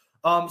Foxx.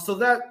 So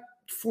that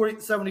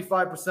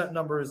 75%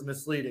 number is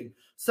misleading.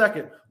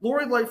 Second,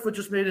 Lori Lightfoot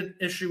just made an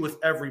issue with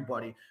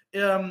everybody.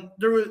 There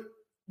was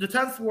the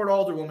 10th Ward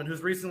Alderwoman,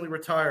 who's recently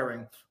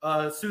retiring,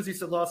 Susie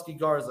Sadlowski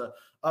Garza.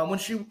 When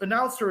she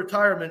announced her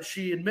retirement,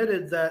 she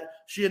admitted that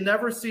she had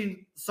never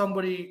seen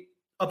somebody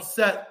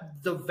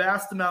upset the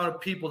vast amount of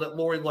people that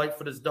Lori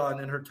Lightfoot has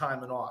done in her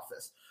time in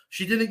office.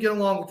 She didn't get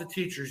along with the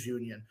teachers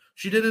union.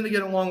 She didn't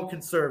get along with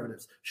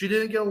conservatives. She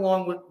didn't get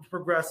along with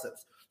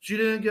progressives. She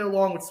didn't get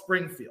along with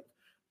Springfield.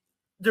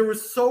 There were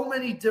so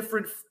many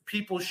different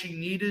people she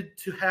needed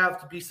to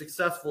have to be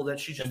successful that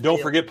she just... And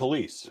don't forget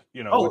police,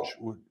 which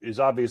is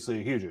obviously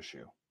a huge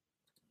issue.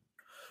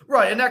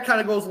 Right, and that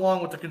kind of goes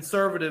along with the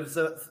conservatives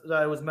that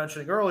I was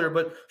mentioning earlier,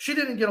 but she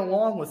didn't get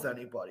along with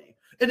anybody.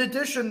 In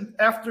addition,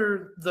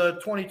 after the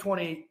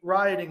 2020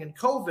 rioting and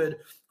COVID,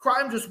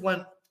 crime just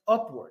went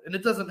upward, and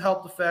it doesn't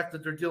help the fact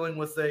that they're dealing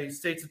with a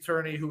state's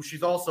attorney who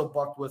she's also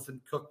bucked with in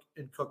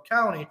Cook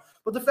County.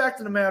 But the fact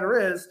of the matter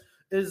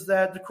is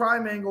that the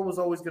crime angle was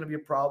always going to be a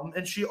problem,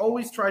 and she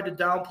always tried to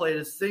downplay it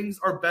as things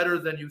are better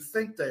than you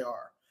think they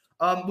are,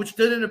 which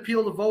didn't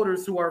appeal to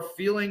voters who are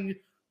feeling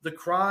the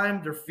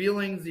crime, they're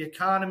feeling the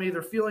economy,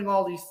 they're feeling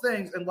all these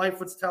things, and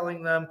Lightfoot's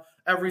telling them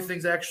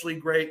everything's actually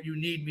great, you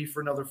need me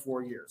for another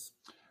 4 years.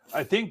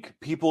 I think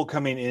people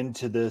coming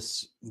into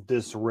this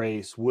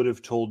race would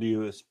have told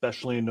you,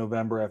 especially in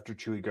November after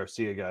Chuy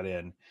Garcia got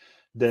in,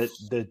 that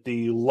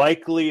the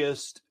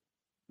likeliest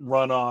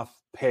runoff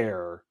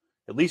pair,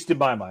 at least in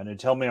my mind, and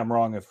tell me I'm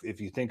wrong if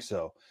you think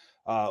so,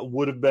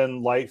 would have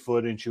been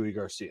Lightfoot and Chuy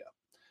Garcia.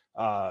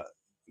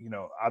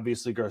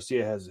 Obviously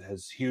Garcia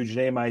has huge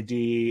name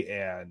ID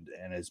and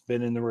has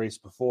been in the race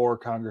before,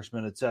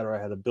 congressman, et cetera,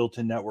 had a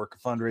built-in network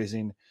of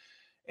fundraising,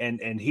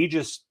 and he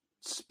just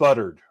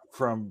sputtered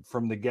from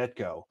the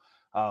get-go.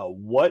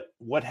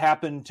 What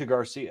happened to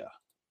Garcia?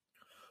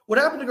 What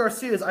happened to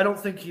Garcia is I don't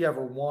think he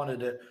ever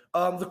wanted it.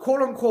 The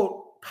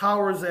quote-unquote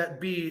powers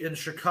that be in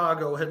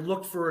Chicago had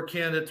looked for a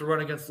candidate to run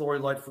against Lori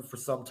Lightfoot for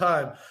some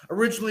time.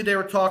 Originally, they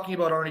were talking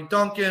about Arnie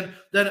Duncan.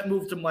 Then it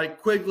moved to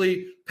Mike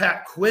Quigley.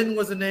 Pat Quinn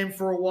was a name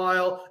for a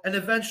while. And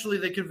eventually,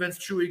 they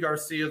convinced Chuy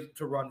Garcia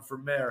to run for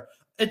mayor.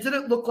 It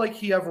didn't look like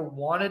he ever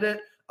wanted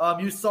it.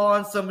 You saw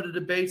in some of the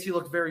debates, he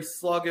looked very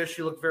sluggish.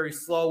 He looked very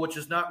slow, which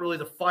is not really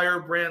the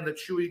firebrand that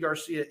Chuy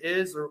Garcia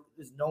is or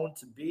is known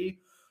to be.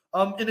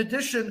 In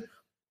addition,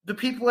 the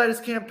people at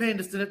his campaign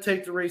just didn't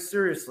take the race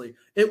seriously.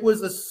 It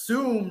was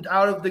assumed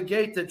out of the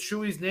gate that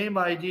Chuy's name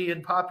ID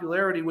and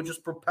popularity would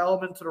just propel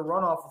him into the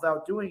runoff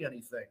without doing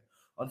anything.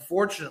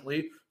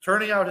 Unfortunately,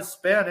 turning out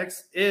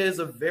Hispanics is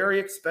a very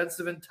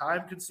expensive and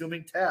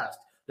time-consuming task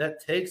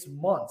that takes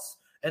months.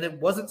 And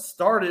it wasn't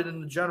started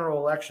in the general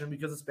election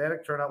because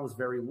Hispanic turnout was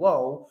very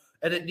low,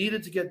 and it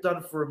needed to get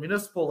done for a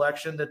municipal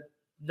election that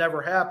never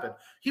happened.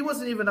 He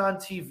wasn't even on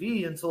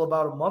TV until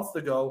about a month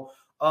ago,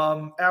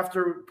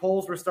 after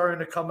polls were starting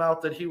to come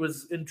out that he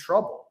was in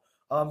trouble.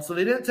 So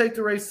they didn't take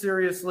the race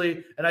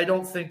seriously, and I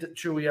don't think that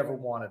Chuy ever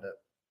wanted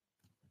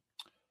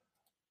it.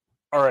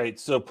 All right,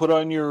 so put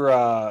on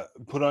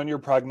your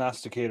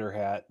prognosticator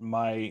hat.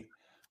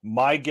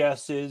 My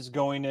guess is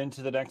going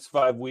into the next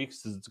 5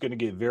 weeks is it's going to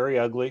get very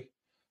ugly.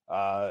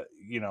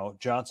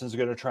 Johnson's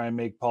going to try and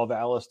make Paul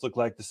Vallas look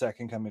like the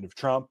second coming of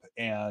Trump,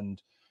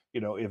 and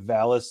if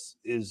Vallas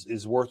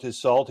is worth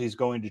his salt, he's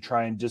going to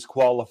try and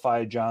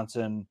disqualify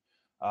Johnson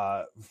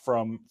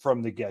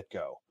from the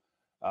get-go.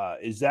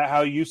 Is that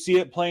how you see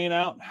it playing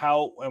out?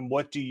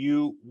 What's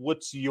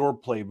your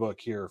playbook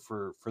here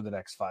for the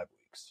next 5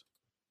 weeks?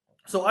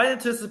 So I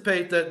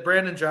anticipate that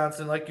Brandon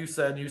Johnson, like you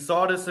said, you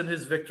saw this in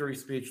his victory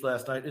speech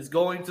last night, is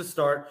going to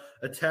start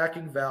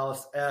attacking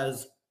Vallas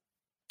as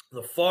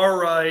the far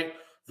right,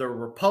 the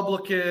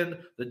Republican,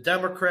 the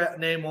Democrat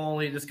name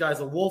only. This guy's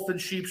a wolf in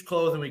sheep's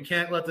clothing. We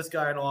can't let this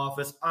guy in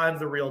office. I'm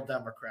the real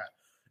Democrat.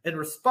 In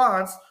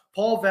response,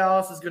 Paul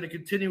Vallas is going to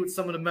continue with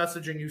some of the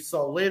messaging you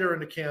saw later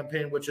in the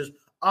campaign, which is,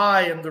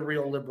 I am the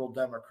real liberal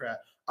Democrat.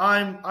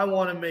 I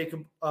want to make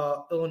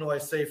Illinois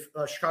safe,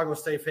 Chicago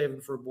safe haven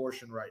for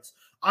abortion rights.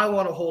 I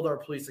want to hold our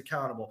police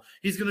accountable.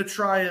 He's going to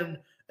try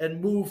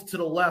and move to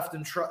the left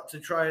and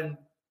try and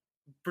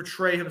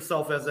portray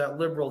himself as that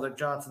liberal that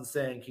Johnson's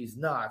saying he's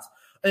not.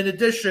 In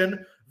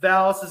addition,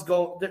 Vallas is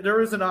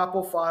there is an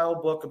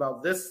Oppo book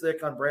about this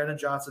thick on Brandon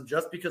Johnson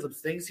just because of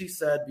things he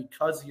said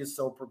because he is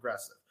so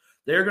progressive.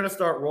 They're going to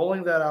start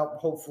rolling that out,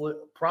 hopefully,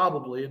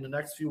 probably in the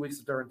next few weeks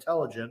if they're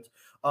intelligent,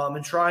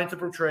 and trying to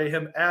portray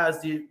him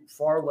as the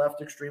far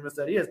left extremist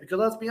that he is. Because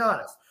let's be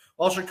honest,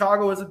 while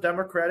Chicago is a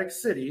Democratic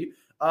city,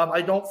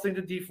 I don't think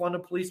the defund the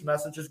police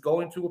message is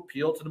going to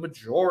appeal to the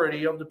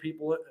majority of the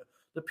people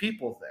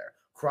there.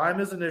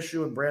 Crime is an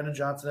issue, and Brandon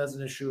Johnson has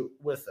an issue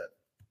with it.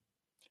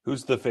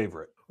 Who's the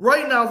favorite?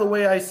 Right now, the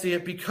way I see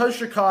it, because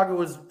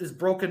Chicago is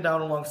broken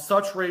down along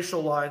such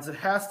racial lines, it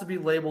has to be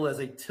labeled as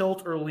a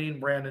tilt or lean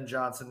Brandon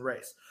Johnson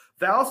race.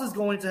 Vallis is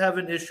going to have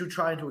an issue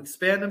trying to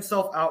expand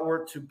himself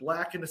outward to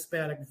Black and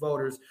Hispanic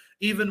voters,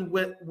 even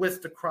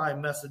with the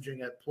crime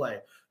messaging at play.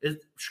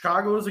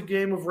 Chicago is a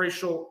game of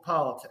racial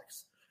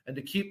politics, and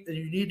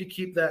you need to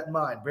keep that in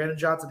mind. Brandon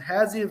Johnson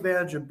has the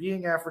advantage of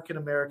being African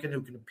American,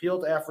 who can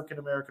appeal to African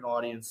American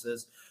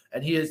audiences,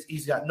 and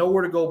he's got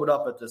nowhere to go but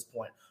up at this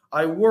point.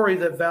 I worry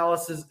that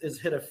Vallis is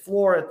hit a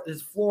floor.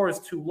 His floor is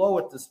too low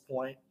at this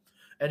point,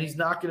 and he's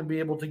not going to be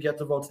able to get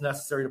the votes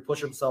necessary to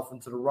push himself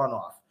into the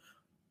runoff.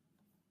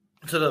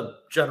 To the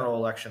general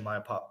election,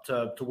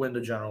 to win the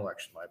general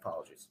election. My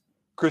apologies.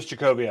 Chris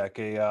Jacobiak,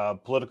 a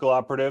political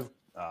operative,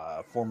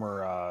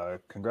 former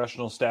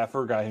congressional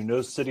staffer, guy who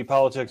knows city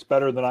politics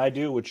better than I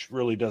do, which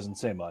really doesn't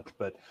say much.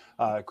 But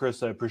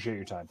Chris, I appreciate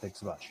your time. Thanks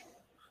so much.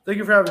 Thank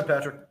you for having me,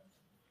 Patrick.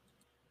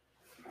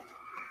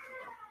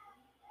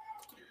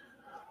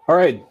 All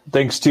right.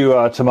 Thanks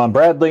to Timon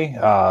Bradley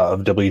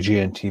of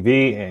WGN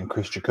TV and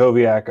Chris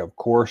Jacobiak of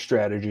Core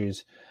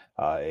Strategies,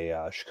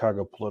 a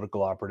Chicago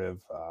political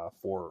operative,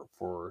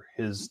 for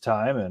his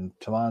time and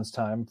Timon's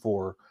time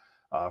for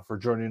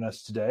joining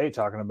us today,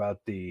 talking about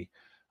the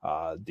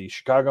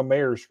Chicago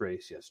mayor's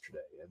race yesterday.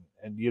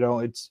 And you know,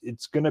 it's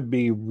going to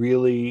be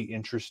really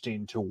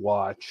interesting to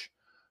watch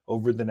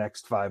over the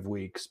next 5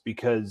 weeks,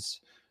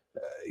 because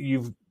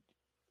you're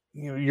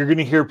going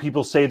to hear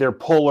people say they're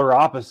polar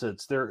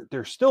opposites.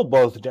 They're still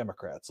both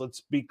Democrats.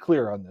 Let's be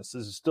clear on this.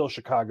 This is still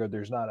Chicago.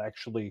 There's not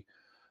actually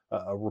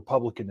a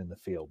Republican in the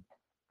field.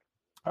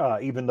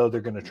 Even though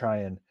they're going to try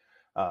and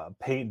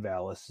paint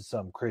Vallis as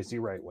some crazy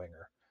right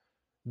winger.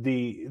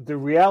 The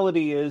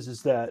reality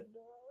is that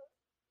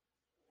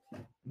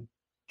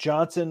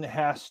Johnson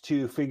has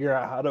to figure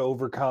out how to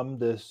overcome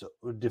this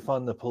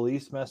defund the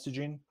police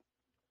messaging,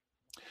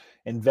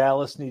 and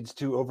Vallis needs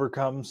to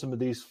overcome some of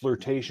these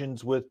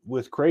flirtations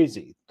with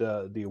crazy.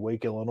 The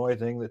Awake Illinois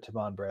thing that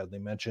Timon Bradley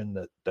mentioned,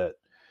 that the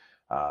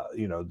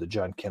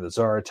John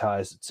Canizara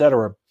ties,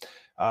 etc.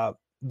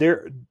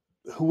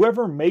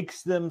 Whoever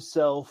makes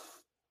themselves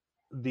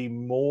the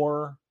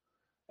more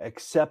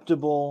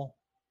acceptable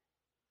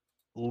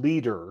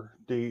leader,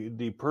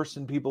 the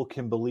person people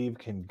can believe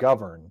can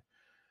govern,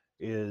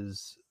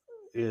 it's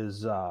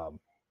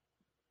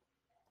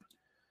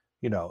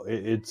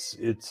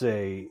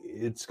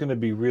going to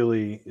be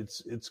really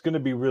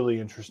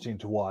interesting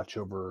to watch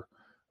over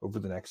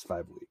the next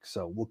 5 weeks.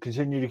 So we'll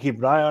continue to keep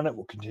an eye on it.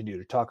 We'll continue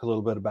to talk a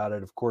little bit about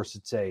it. Of course,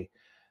 it's an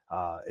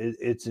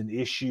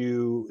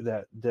issue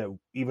that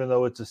even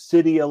though it's a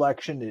city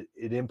election,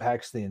 it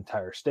impacts the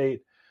entire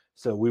state.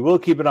 So we will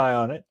keep an eye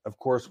on it. Of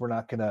course, we're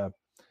not going to,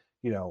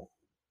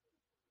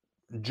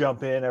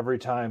 jump in every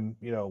time,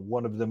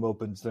 one of them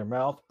opens their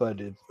mouth. But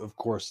of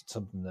course, it's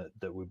something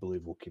that we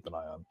believe we'll keep an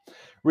eye on.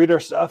 Read our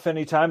stuff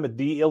anytime at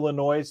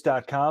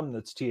theillinoise.com.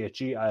 That's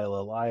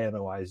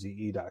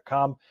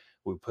TheIllinoize.com.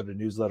 We put a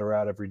newsletter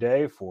out every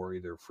day for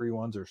either free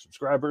ones or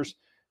subscribers.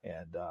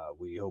 And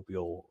we hope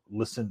you'll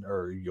listen,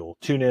 or you'll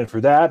tune in for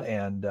that,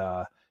 and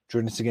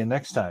join us again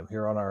next time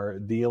here on our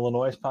The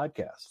Illinoise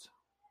podcast.